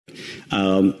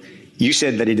You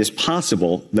said that it is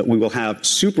possible that we will have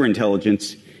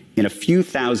superintelligence in a few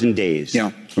thousand days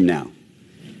from now.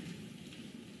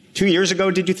 2 years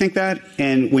ago, did you think that?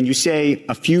 And when you say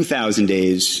a few thousand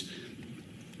days,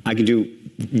 I can do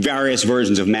various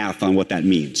versions of math on what that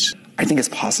means. I think it's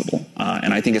possible,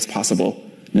 and I think it's possible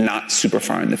not super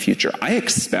far in the future. I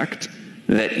expect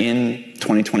that in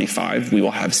 2025, we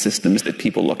will have systems that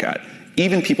people look at,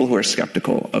 even people who are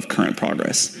skeptical of current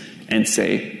progress, and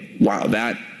say, wow,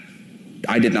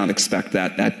 I did not expect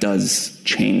that. That does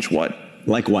change what.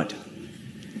 Like what?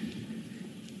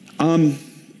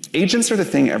 Agents are the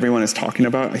thing everyone is talking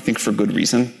about, I think for good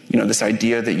reason. You know, this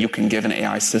idea that you can give an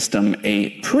AI system a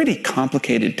pretty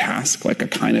complicated task, like a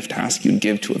kind of task you'd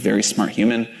give to a very smart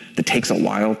human that takes a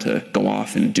while to go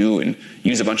off and do and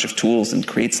use a bunch of tools and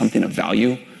create something of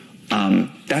value.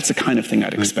 That's the kind of thing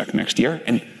I'd expect next year.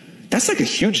 And that's like a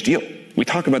huge deal. We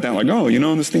talk about that like, oh, you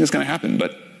know, this thing is going to happen.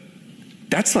 But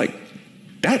that's like,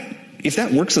 if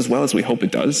that works as well as we hope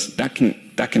it does, that can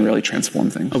really transform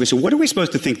things. Okay, so what are we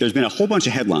supposed to think? There's been a whole bunch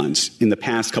of headlines in the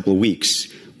past couple of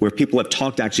weeks where people have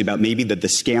talked actually about maybe that the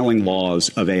scaling laws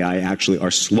of AI actually are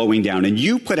slowing down. And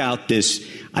you put out this,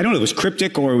 I don't know if it was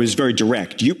cryptic or it was very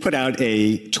direct. You put out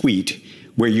a tweet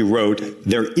where you wrote,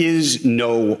 "There is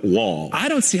no wall." I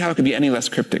don't see how it could be any less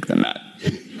cryptic than that.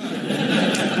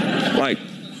 Like,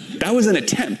 that was an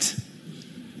attempt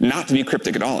not to be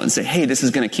cryptic at all and say, hey, this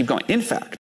is going to keep going. In fact,